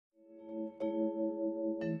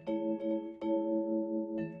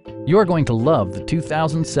You're going to love the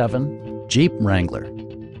 2007 Jeep Wrangler.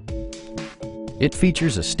 It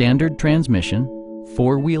features a standard transmission,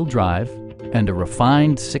 four-wheel drive, and a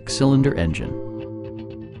refined six-cylinder engine.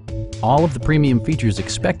 All of the premium features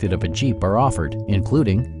expected of a Jeep are offered,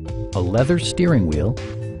 including a leather steering wheel,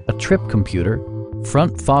 a trip computer,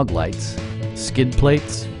 front fog lights, skid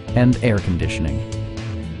plates, and air conditioning.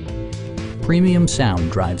 Premium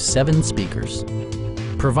sound drives 7 speakers,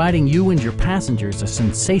 providing you and your passengers a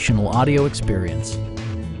sensational audio experience.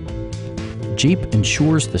 Jeep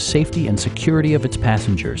ensures the safety and security of its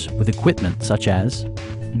passengers with equipment such as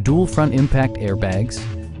dual front impact airbags,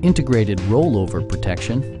 integrated rollover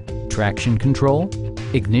protection, traction control,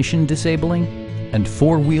 ignition disabling, and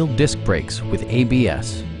four-wheel disc brakes with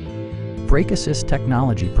ABS. Brake Assist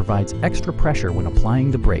technology provides extra pressure when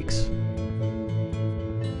applying the brakes.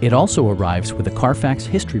 It also arrives with a Carfax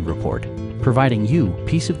history report, providing you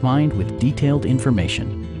peace of mind with detailed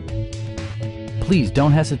information. Please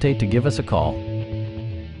don't hesitate to give us a call.